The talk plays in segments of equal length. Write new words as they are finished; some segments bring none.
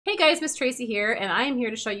Hey guys, Miss Tracy here, and I am here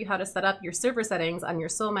to show you how to set up your server settings on your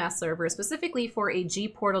Soulmask server, specifically for a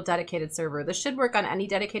Gportal dedicated server. This should work on any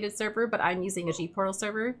dedicated server, but I'm using a Gportal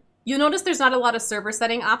server. You'll notice there's not a lot of server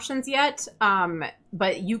setting options yet,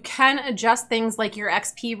 but you can adjust things like your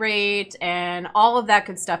XP rate and all of that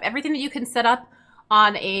good stuff. Everything that you can set up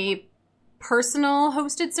on a personal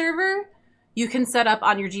hosted server, you can set up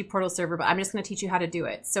on your Gportal server, but I'm just going to teach you how to do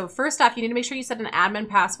it. So first off, you need to make sure you set an admin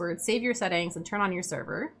password, save your settings, and turn on your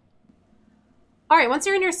server. All right, once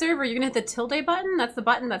you're in your server, you're going to hit the tilde button. That's the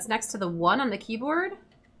button that's next to the 1 on the keyboard.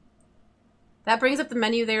 That brings up the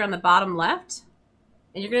menu there on the bottom left.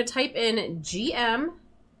 And you're going to type in GM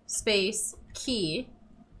space key.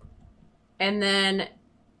 And then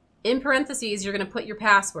in parentheses, you're going to put your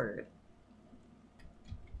password.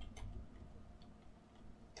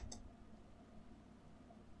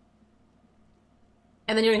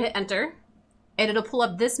 And then you're going to hit enter. And it'll pull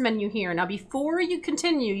up this menu here. Now, before you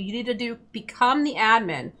continue, you need to do become the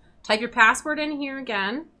admin. Type your password in here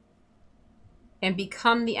again and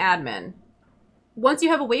become the admin. Once you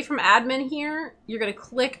have away from admin here, you're going to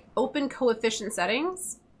click open coefficient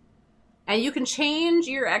settings. And you can change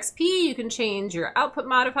your XP, you can change your output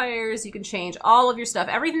modifiers, you can change all of your stuff.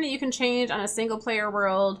 Everything that you can change on a single player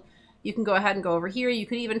world, you can go ahead and go over here. You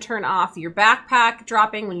could even turn off your backpack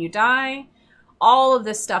dropping when you die. All of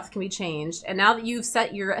this stuff can be changed. And now that you've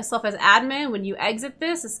set yourself as admin, when you exit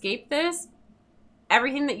this, escape this,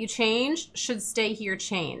 everything that you changed should stay here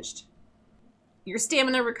changed. Your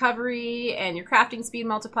stamina recovery and your crafting speed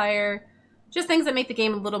multiplier, just things that make the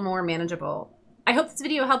game a little more manageable. I hope this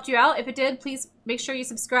video helped you out. If it did, please make sure you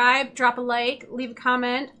subscribe, drop a like, leave a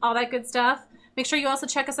comment, all that good stuff. Make sure you also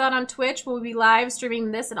check us out on Twitch, where we'll be live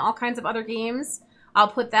streaming this and all kinds of other games. I'll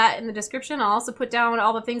put that in the description. I'll also put down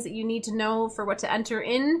all the things that you need to know for what to enter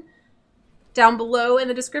in down below in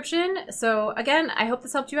the description. So again, I hope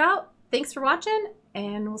this helped you out. Thanks for watching,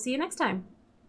 and we'll see you next time.